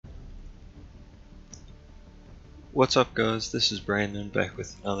What's up guys, this is Brandon back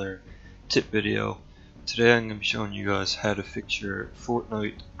with another tip video. Today I'm going to be showing you guys how to fix your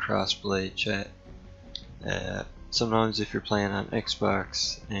Fortnite crossplay chat. Sometimes if you're playing on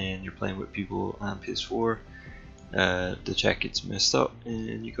Xbox and you're playing with people on PS4, the chat gets messed up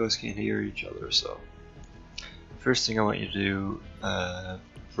and you guys can't hear each other. So first thing I want you to do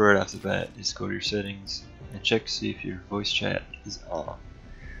right off the bat is go to your settings and check to see if your voice chat is on.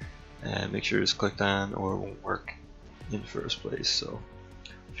 Make sure it's clicked on or it won't work in the first place. So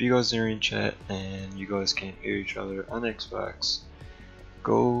if you guys are in chat and you guys can't hear each other on Xbox,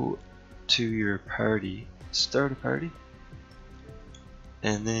 go to your party, start a party,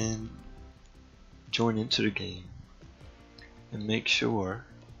 and then join into the game and make sure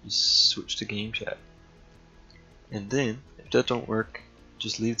you switch to game chat. And then if that don't work,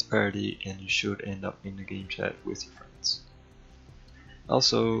 just leave the party and you should end up in the game chat with your friends.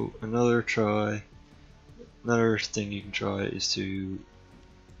 Also, another thing you can try is to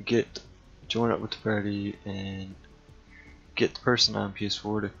join up with the party and get the person on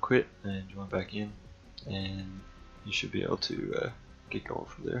PS4 to quit and join back in, and you should be able to get going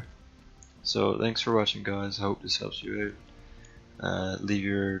from there. So thanks for watching guys, I hope this helps you out. Leave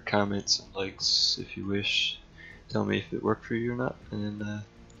your comments and likes if you wish, tell me if it worked for you or not, and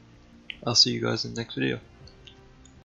I'll see you guys in the next video.